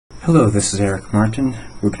Hello, this is Eric Martin.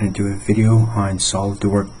 We're going to do a video on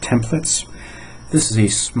SolidWorks templates. This is a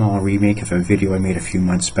small remake of a video I made a few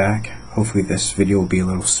months back. Hopefully this video will be a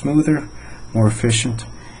little smoother, more efficient,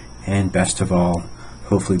 and best of all,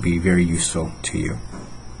 hopefully be very useful to you.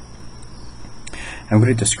 I'm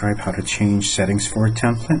going to describe how to change settings for a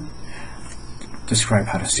template, describe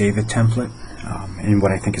how to save a template in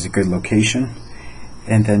what I think is a good location,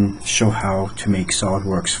 and then show how to make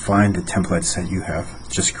SolidWorks find the templates that you have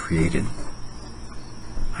just created.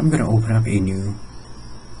 I'm going to open up a new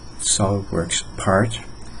SolidWorks part.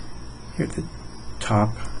 Here at the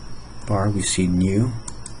top bar we see New,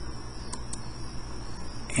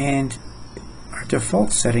 and our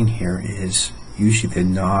default setting here is usually the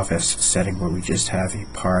novice setting where we just have a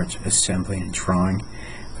part, assembly, and drawing.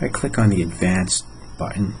 If I click on the Advanced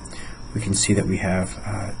button, we can see that we have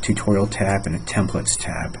a Tutorial tab and a Templates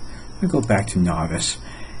tab. We go back to Novice,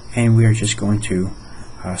 and we are just going to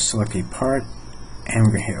select a part, and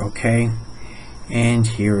we're going to hit OK, and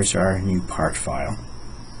here is our new part file.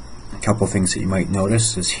 A couple things that you might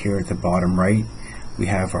notice is here at the bottom right we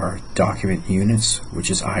have our document units,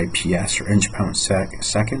 which is IPS, or inch pound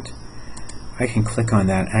second. I can click on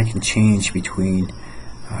that and I can change between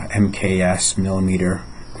MKS, millimeter,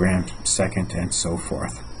 gram second, and so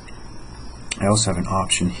forth. I also have an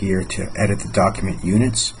option here to edit the document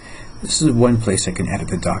units. This is one place I can edit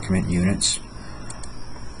the document units.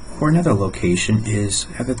 Or another location is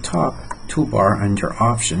at the top toolbar under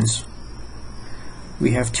Options.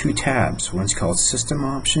 We have two tabs. One's called System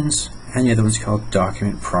Options and the other one's called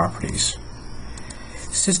Document Properties.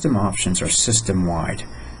 System options are system-wide.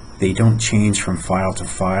 They don't change from file to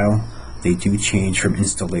file. They do change from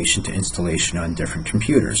installation to installation on different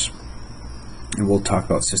computers. And we'll talk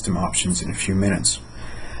about system options in a few minutes.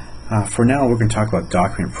 For now, we're going to talk about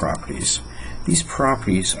document properties. These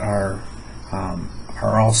properties are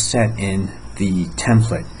all set in the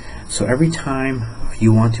template. So every time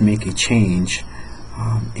you want to make a change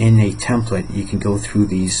in a template, you can go through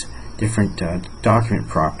these different document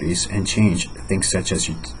properties and change things such as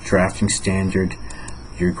your drafting standard,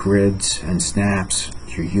 your grids and snaps,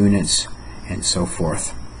 your units, and so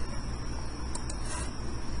forth.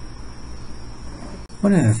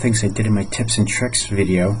 One of the things I did in my tips and tricks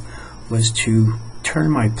video was to turn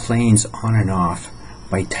my planes on and off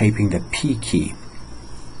by typing the P key.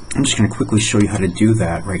 I'm just going to quickly show you how to do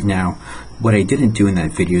that right now. What I didn't do in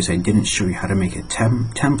that video is I didn't show you how to make a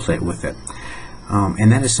template with it.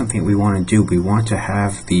 And that is something we want to do. We want to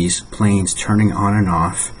have these planes turning on and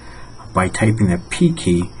off by typing the P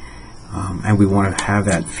key, and we want to have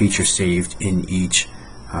that feature saved in each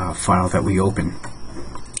file that we open.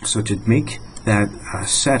 So to make that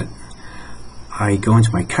set, I go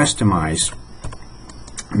into my Customize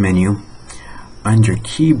menu. Under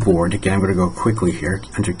Keyboard, again I'm going to go quickly here,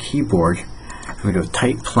 under Keyboard I'm going to go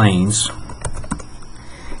Type Planes,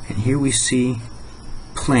 and here we see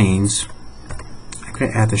planes. I'm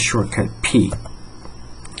going to add the shortcut P.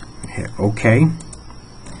 Hit OK, and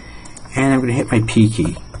I'm going to hit my P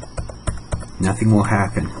key. Nothing will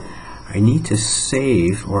happen. I need to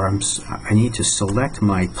save, or I need to select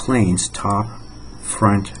my planes, top,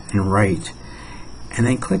 front, and right, and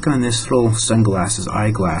then click on this little sunglasses,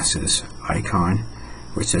 eyeglasses icon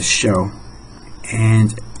where it says Show,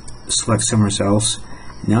 and select somewhere else.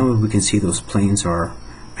 Now we can see those planes are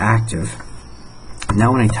active.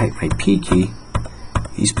 Now when I type my P key,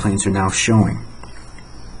 these planes are now showing,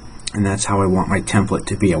 and that's how I want my template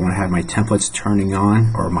to be. I want to have my templates turning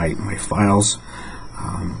on, or my files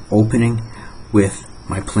opening with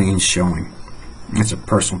my planes showing. That's a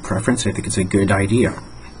personal preference. I think it's a good idea.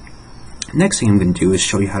 Next thing I'm going to do is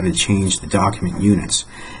show you how to change the document units.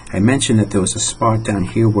 I mentioned that there was a spot down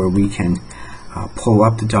here where we can pull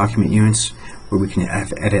up the document units, where we can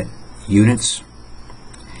edit units.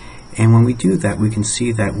 And when we do that, we can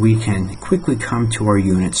see that we can quickly come to our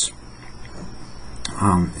units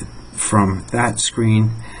from that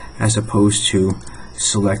screen, as opposed to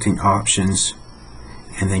selecting options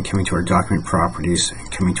and then coming to our document properties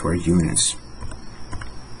and coming to our units.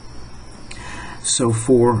 So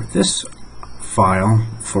for this file,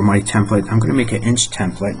 for my template, I'm going to make an inch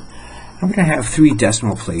template. I'm going to have 3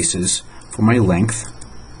 decimal places for my length,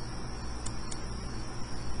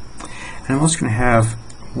 and I'm also going to have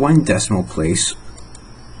 1 decimal place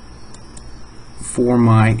for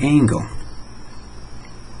my angle.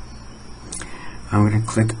 I'm going to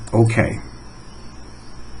click OK.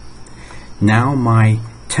 Now my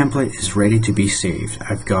template is ready to be saved.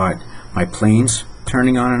 I've got my planes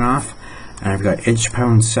turning on and off, and I've got inch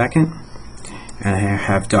pound second, and I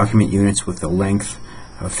have document units with the length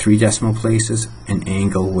of 3 decimal places, an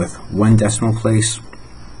angle with 1 decimal place,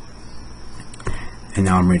 And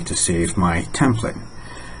now I'm ready to save my template.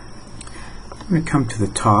 I'm going to come to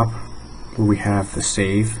the top where we have the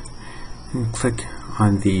save and click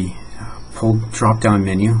on the drop down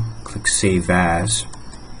menu, click Save As.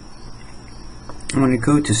 And when I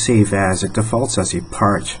go to Save As, it defaults as a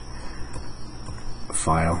part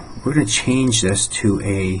file. We're going to change this to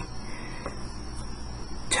a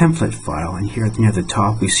template file, and here near the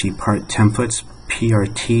top we see part templates,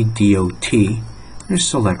 PRT.dot. I'm going to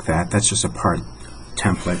select that. That's just a part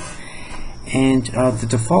template. And the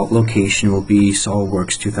default location will be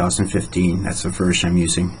SolidWorks 2015. That's the version I'm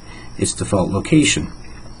using. Its default location.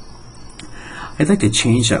 I'd like to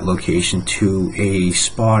change that location to a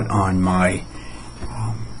spot on my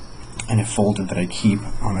in a folder that I keep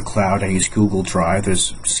on the cloud. I use Google Drive.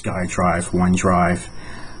 There's SkyDrive, OneDrive,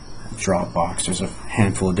 Dropbox. There's a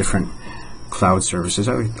handful of different cloud services.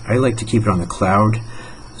 I like to keep it on the cloud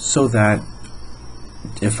so that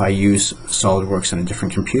if I use SolidWorks on a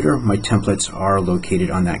different computer, my templates are located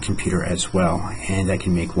on that computer as well, and I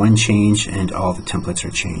can make one change and all the templates are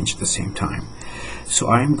changed at the same time. So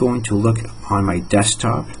I'm going to look on my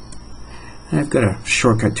desktop, and I've got a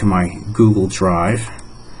shortcut to my Google Drive,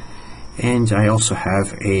 and I also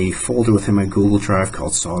have a folder within my Google Drive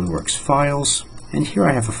called SolidWorks Files, and here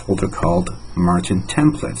I have a folder called Martin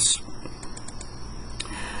Templates.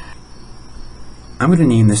 I'm going to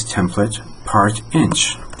name this template Part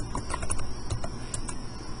Inch.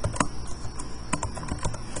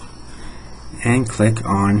 And click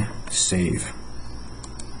on Save.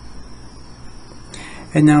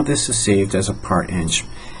 And now this is saved as a part inch.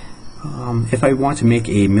 If I want to make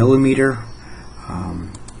a millimeter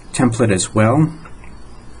template as well,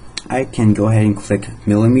 I can go ahead and click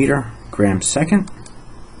millimeter gram second.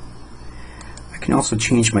 I can also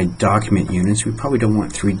change my document units. We probably don't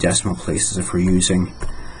want 3 decimal places if we're using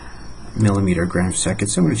millimeter gram second,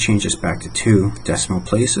 so I'm going to change this back to 2 decimal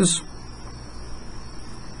places.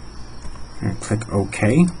 And click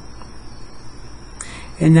OK.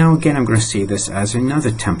 And now again I'm going to save this as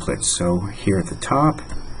another template. So here at the top,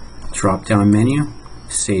 drop down menu,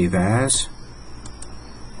 Save As,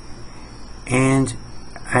 and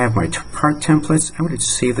I have my part templates. I'm going to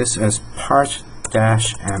save this as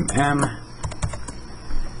part-mm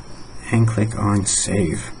and click on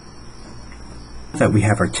Save. Now that we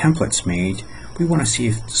have our templates made, we want to see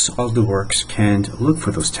if SolidWorks can look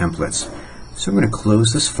for those templates. So I'm going to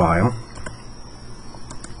close this file,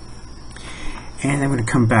 and I'm going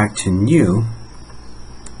to come back to New,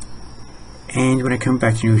 and when I come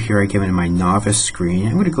back to New here, I give it my Novice screen.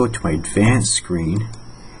 I'm going to go to my Advanced screen,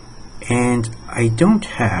 and I don't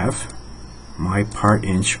have my part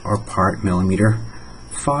inch or part millimeter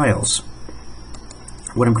files.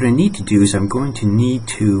 What I'm going to need to do is I'm going to need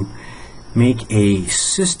to make a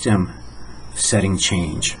system setting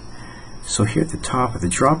change. So here at the top of the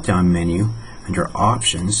drop down menu under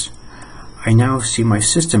Options, I now see my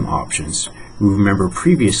system options. Remember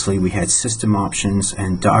previously we had system options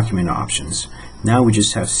and document options. Now we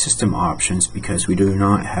just have system options because we do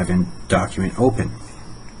not have a document open.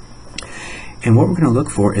 And what we're going to look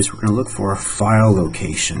for is we're going to look for file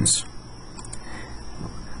locations.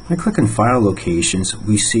 When I click on file locations,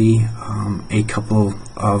 we see a couple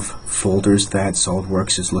of folders that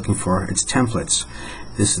SolidWorks is looking for its templates.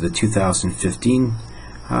 This is the 2015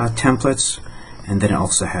 templates, and then it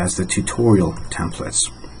also has the tutorial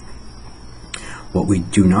templates. What we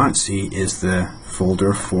do not see is the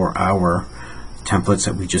folder for our templates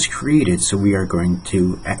that we just created, so we are going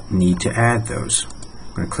to need to add those.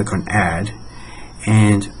 I'm going to click on Add,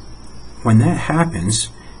 and when that happens,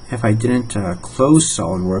 if I didn't close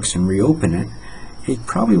SolidWorks and reopen it, it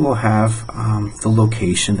probably will have the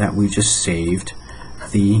location that we just saved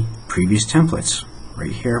the previous templates.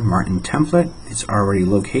 Right here, Martin template, it's already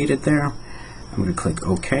located there. I'm going to click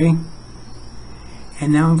OK,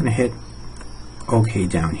 and now I'm going to hit OK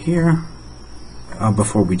down here.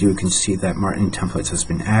 Before we do, you can see that Martin templates has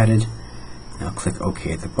been added. Now click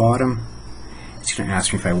OK at the bottom. It's going to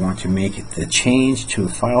ask me if I want to make the change to a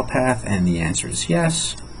file path, and the answer is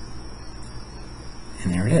yes.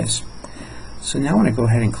 And there it is. So now when I go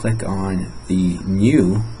ahead and click on the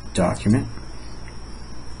New document,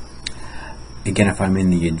 again, if I'm in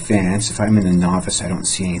the Advanced, if I'm in the Novice, I don't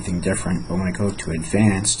see anything different. But when I go to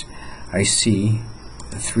Advanced, I see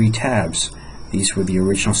the 3 tabs. These were the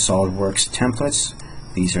original SolidWorks templates.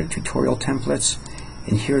 These are tutorial templates.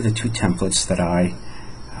 And here are the 2 templates that I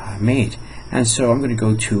made. And so I'm going to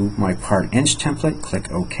go to my part inch template,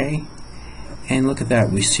 click OK. And look at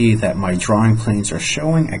that, we see that my drawing planes are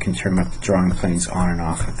showing. I can turn up the drawing planes on and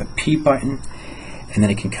off with the P button. And then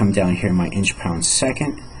I can come down here, my inch pound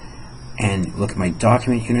second, and look at my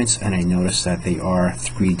document units, and I notice that they are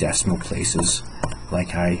 3 decimal places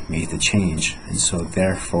like I made the change. And so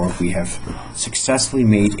therefore we have successfully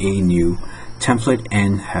made a new template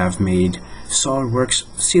and have made SolidWorks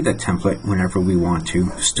see that template whenever we want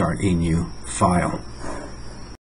to start a new file.